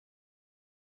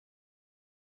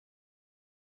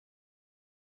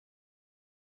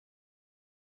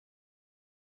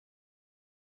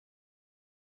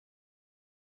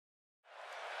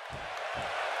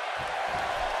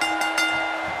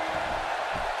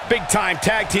big-time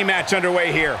tag team match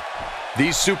underway here.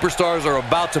 These superstars are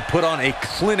about to put on a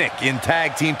clinic in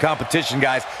tag team competition,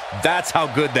 guys. That's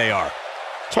how good they are.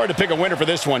 It's hard to pick a winner for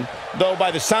this one, though by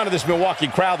the sound of this Milwaukee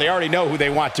crowd, they already know who they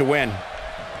want to win.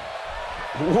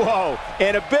 Whoa,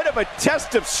 and a bit of a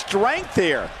test of strength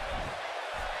here.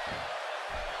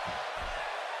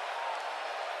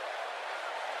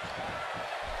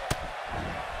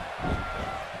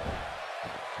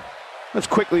 Let's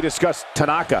quickly discuss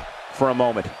Tanaka for a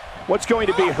moment. What's going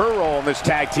to be her role in this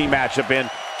tag team matchup, and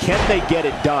can they get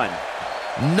it done?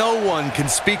 No one can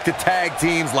speak to tag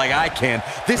teams like I can.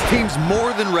 This team's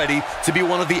more than ready to be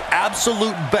one of the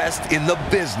absolute best in the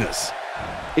business.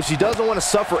 If she doesn't want to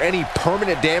suffer any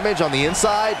permanent damage on the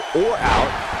inside or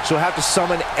out, she'll have to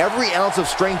summon every ounce of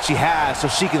strength she has so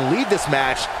she can lead this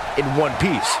match in one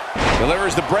piece.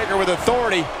 Delivers the breaker with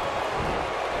authority.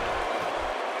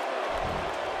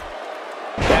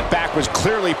 That back was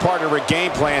clearly part of her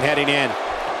game plan heading in.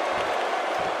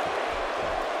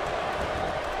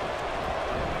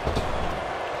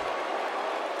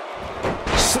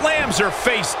 Slams her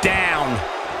face down.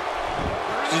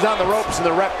 She's on the ropes and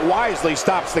the ref wisely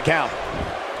stops the count.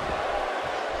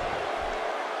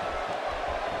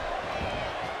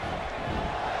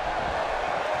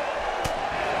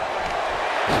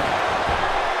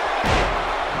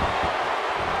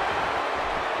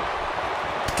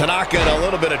 Tanaka in a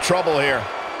little bit of trouble here.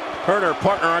 Her and her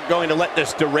partner aren't going to let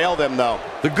this derail them, though.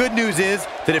 The good news is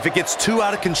that if it gets too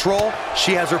out of control,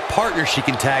 she has her partner she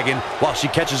can tag in while she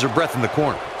catches her breath in the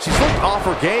corner. She's looked off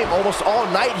her game almost all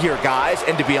night here, guys,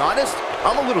 and to be honest,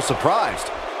 I'm a little surprised.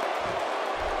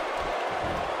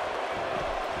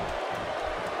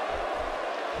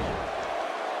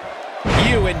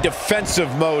 In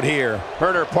defensive mode here. Her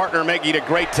and her partner making a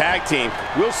great tag team.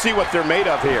 We'll see what they're made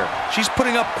of here. She's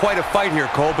putting up quite a fight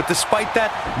here, Cole, but despite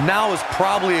that, now is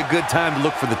probably a good time to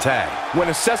look for the tag. When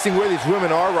assessing where these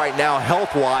women are right now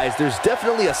health-wise, there's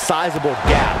definitely a sizable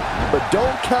gap, but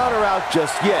don't count her out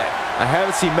just yet. I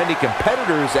haven't seen many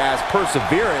competitors as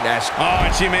perseverant as... Oh,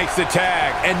 and she makes the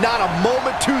tag. And not a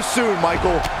moment too soon,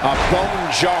 Michael. A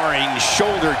bone-jarring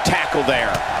shoulder tackle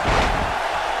there.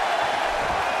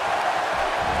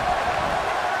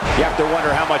 You have to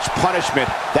wonder how much punishment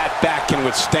that back can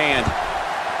withstand.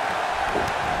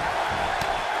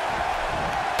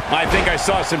 I think I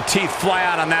saw some teeth fly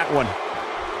out on that one.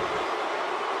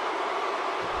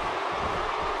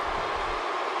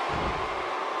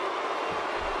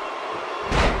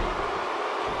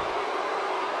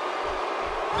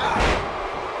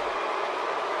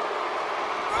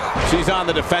 She's on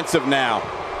the defensive now.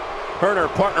 Her and her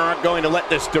partner aren't going to let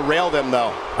this derail them,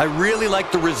 though. I really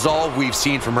like the resolve we've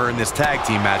seen from her in this tag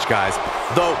team match, guys.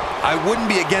 Though, I wouldn't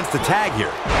be against the tag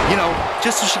here. You know,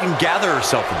 just so she can gather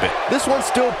herself a bit. This one's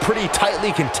still pretty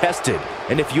tightly contested.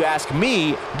 And if you ask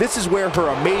me, this is where her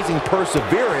amazing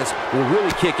perseverance will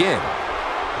really kick in.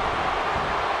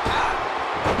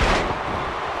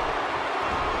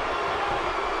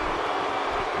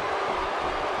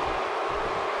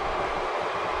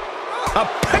 A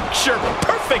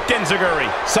picture-perfect enziguri.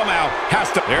 Somehow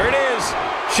has to... There it is.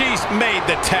 She's made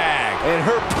the tag. And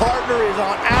her partner is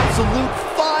on absolute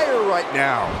fire right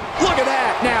now. Look at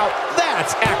that. Now,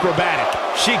 that's acrobatic.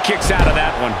 She kicks out of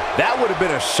that one. That would have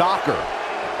been a shocker.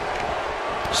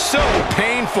 So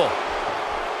painful.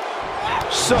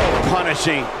 So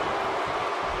punishing.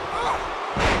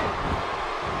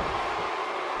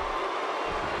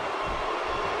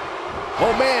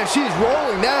 Oh, man, she's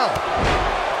rolling now.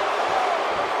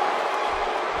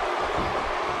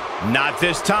 Not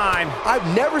this time. I've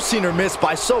never seen her miss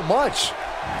by so much.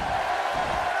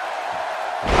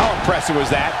 How impressive was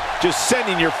that? Just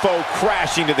sending your foe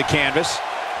crashing to the canvas.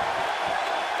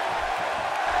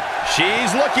 She's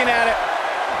looking at it.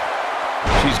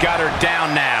 She's got her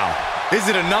down now. Is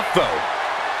it enough, though?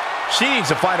 She needs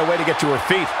to find a way to get to her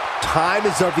feet. Time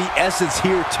is of the essence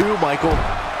here, too, Michael.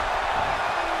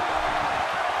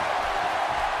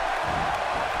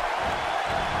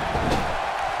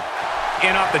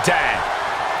 In off the tag.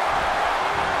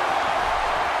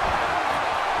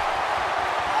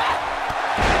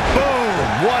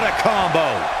 Boom! What a combo.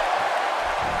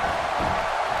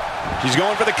 She's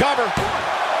going for the cover.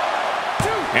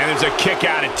 And there's a kick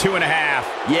out at 2.5.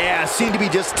 Yeah, seemed to be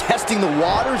just testing the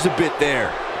waters a bit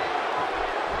there.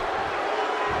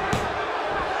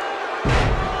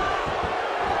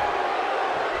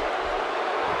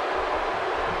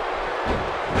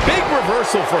 Big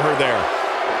reversal for her there.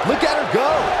 Look at her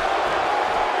go.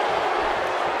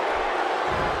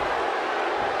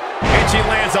 And she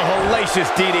lands a hellacious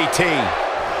DDT.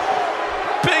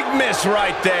 Big miss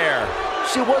right there.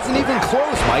 She wasn't even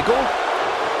close, Michael.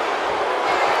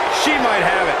 might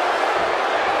have it.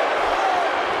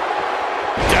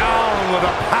 Down with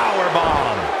a power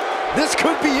bomb. This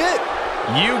could be it.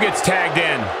 Yu gets tagged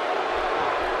in.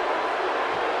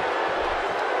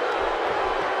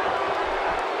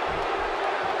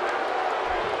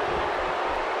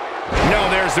 No,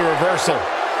 there's the reversal.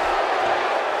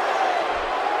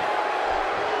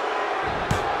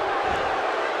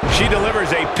 She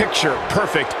delivers a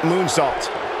picture-perfect moonsault.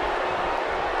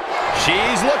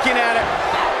 She's looking at it.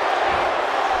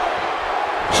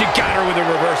 She got her with a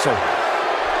reversal.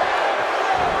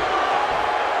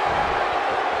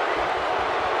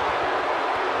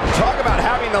 Talk about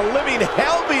having the living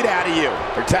hell beat out of you.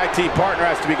 Her tag team partner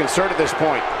has to be concerned at this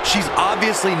point. She's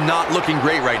obviously not looking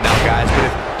great right now, guys, but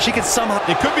if she can somehow...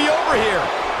 It could be over here.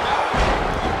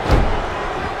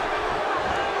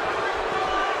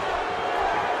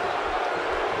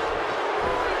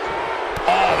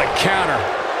 Oh, the counter.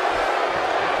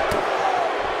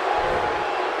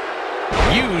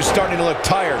 Yu's starting to look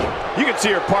tired. You can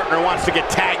see her partner wants to get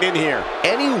tagged in here.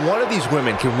 Any one of these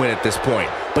women can win at this point,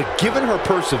 but given her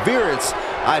perseverance,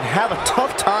 I'd have a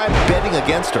tough time betting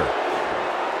against her.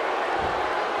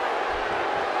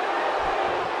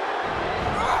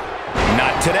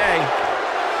 Not today.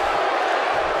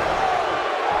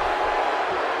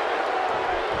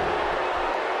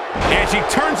 And she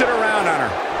turns it around on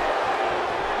her.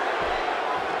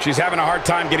 She's having a hard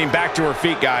time getting back to her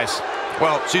feet, guys.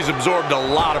 Well, she's absorbed a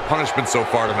lot of punishment so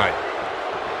far tonight.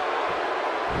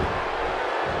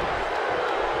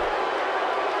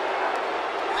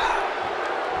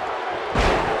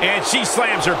 And she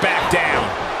slams her back down.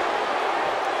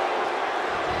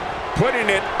 Putting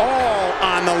it all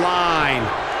on the line.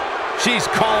 She's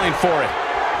calling for it.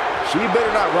 She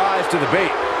better not rise to the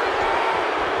bait.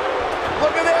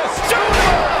 Look at this.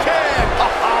 Super kick.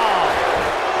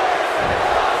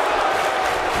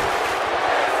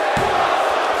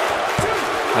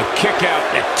 A kick out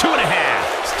at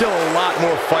 2.5. Still a lot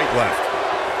more fight left.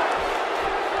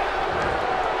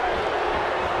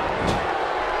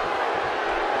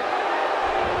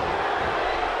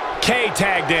 K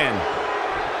tagged in.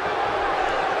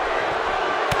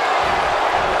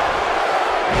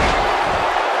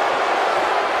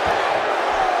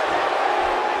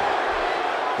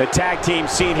 The tag team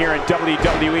scene here in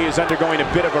WWE is undergoing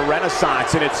a bit of a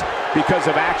renaissance, and it's because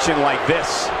of action like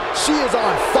this. She is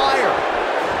on fire.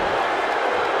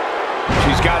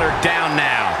 She's got her down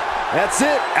now. That's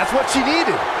it. That's what she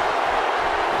needed.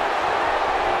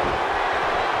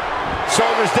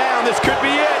 Shoulders down. This could be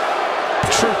it.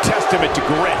 True testament to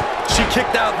grit. She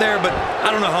kicked out there, but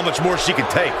I don't know how much more she can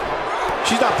take.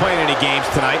 She's not playing any games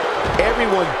tonight.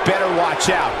 Everyone better watch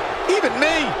out. Even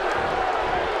me.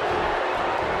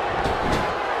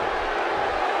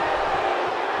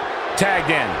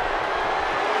 Tagged in.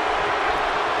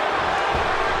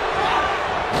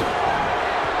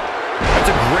 That's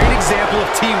a great example of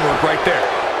teamwork right there.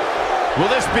 Will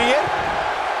this be it?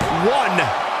 1,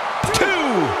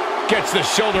 2. Gets the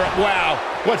shoulder up. Wow.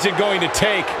 What's it going to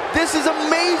take? This is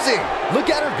amazing. Look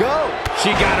at her go.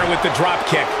 She got her with the drop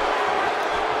kick.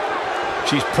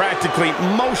 She's practically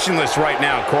motionless right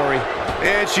now, Corey.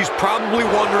 And she's probably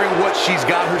wondering what she's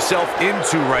got herself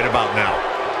into right about now.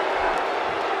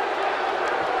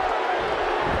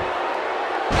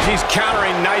 She's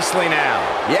countering nicely now.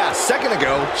 Yeah, a second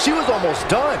ago, she was almost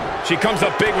done. She comes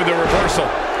up big with the reversal.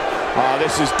 Oh,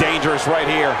 this is dangerous right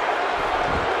here.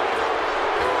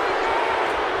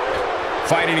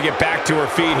 Fighting to get back to her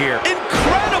feet here.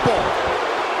 Incredible!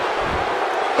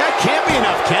 That can't be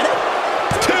enough, can it?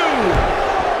 2.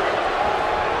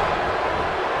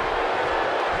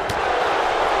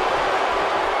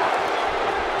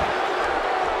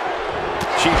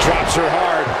 She drops her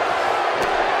hard.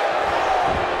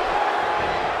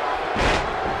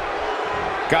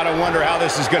 Gotta wonder how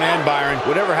this is gonna end, Byron.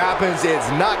 Whatever happens, it's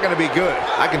not gonna be good.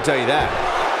 I can tell you that.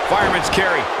 Fireman's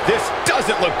carry. This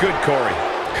doesn't look good, Corey.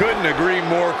 Couldn't agree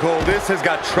more, Cole. This has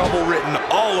got trouble written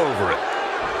all over it.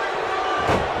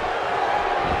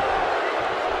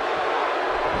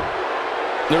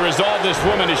 The resolve this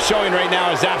woman is showing right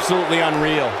now is absolutely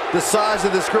unreal. The size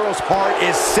of this girl's heart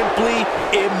is simply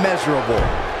immeasurable.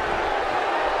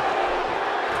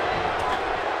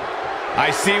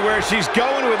 I see where she's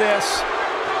going with this.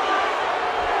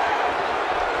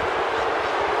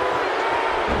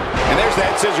 And there's the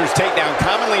head scissors takedown,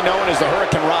 commonly known as the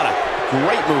Hurricane Rana.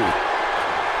 Great move.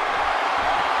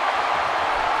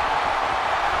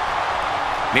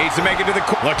 Needs to make it to the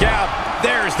corner. Look out.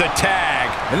 There's the tag.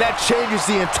 And that changes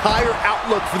the entire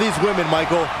outlook for these women,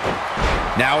 Michael.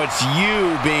 Now it's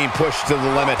you being pushed to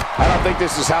the limit. I don't think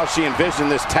this is how she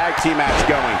envisioned this tag team match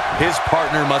going. His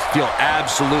partner must feel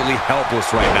absolutely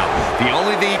helpless right now. The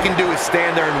only thing he can do is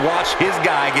stand there and watch his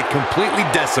guy get completely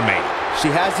decimated. She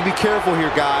has to be careful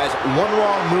here, guys. One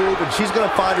wrong move, and she's going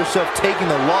to find herself taking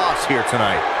the loss here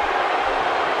tonight.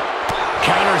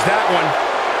 Counters that one.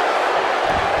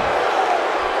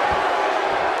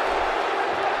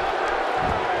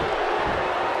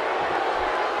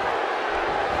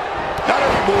 Not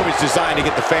every move is designed to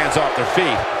get the fans off their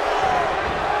feet.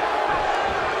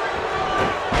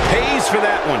 Pays for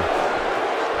that one.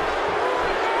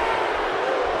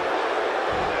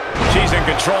 She's in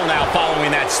control now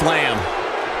following that slam.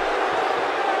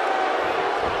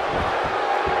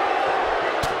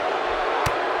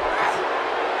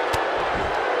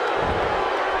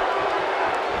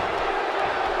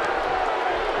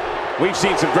 We've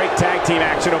seen some great tag team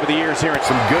action over the years here.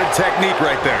 Some good technique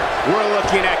right there. We're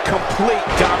looking at complete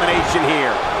domination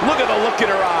here. Look at the look in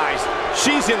her eyes.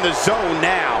 She's in the zone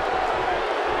now.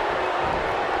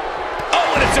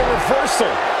 Oh, and it's a reversal.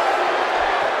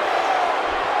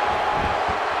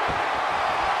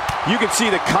 You can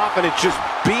see the confidence just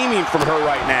beaming from her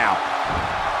right now.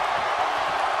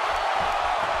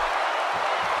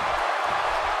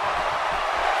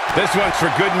 This one's for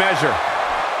good measure.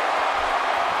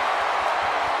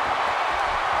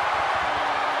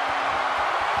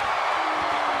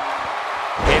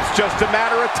 It's just a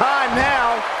matter of time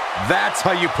now. That's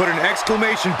how you put an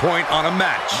exclamation point on a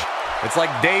match. It's like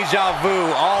deja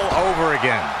vu all over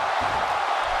again.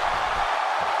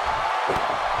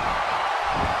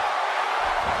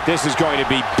 This is going to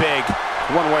be big,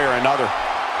 one way or another.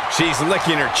 She's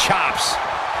licking her chops.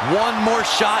 One more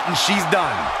shot and she's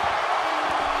done.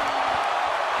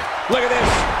 Look at this.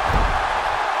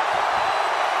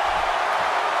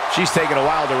 She's taking a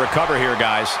while to recover here,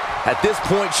 guys. At this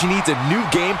point, she needs a new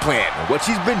game plan. What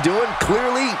she's been doing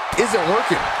clearly isn't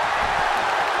working.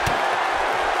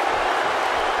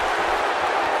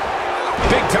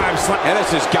 Big time slam. And this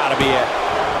has got to be it.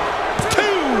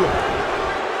 2.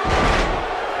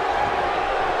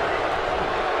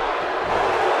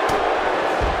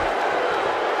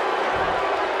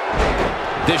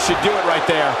 This should do it right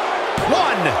there. 1,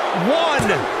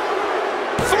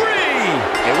 3.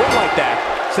 A win like that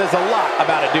says a lot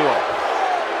about a duo.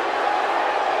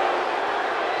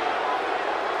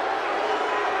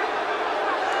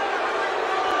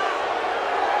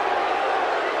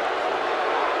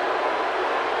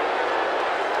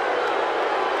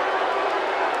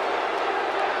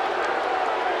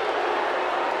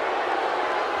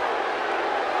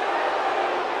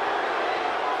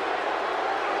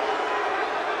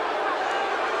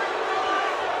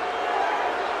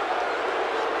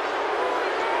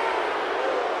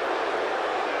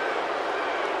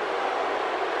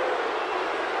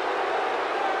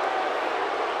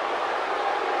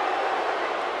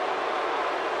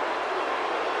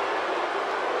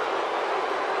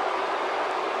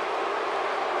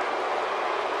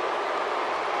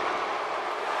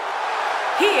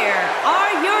 Here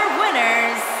are your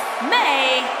winners,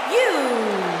 Mayu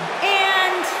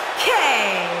and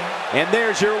Kay. And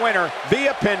there's your winner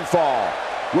via pinfall.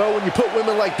 Well, when you put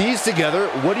women like these together,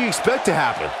 what do you expect to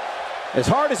happen? As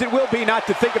hard as it will be not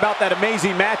to think about that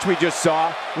amazing match we just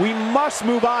saw, we must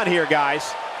move on here,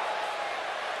 guys.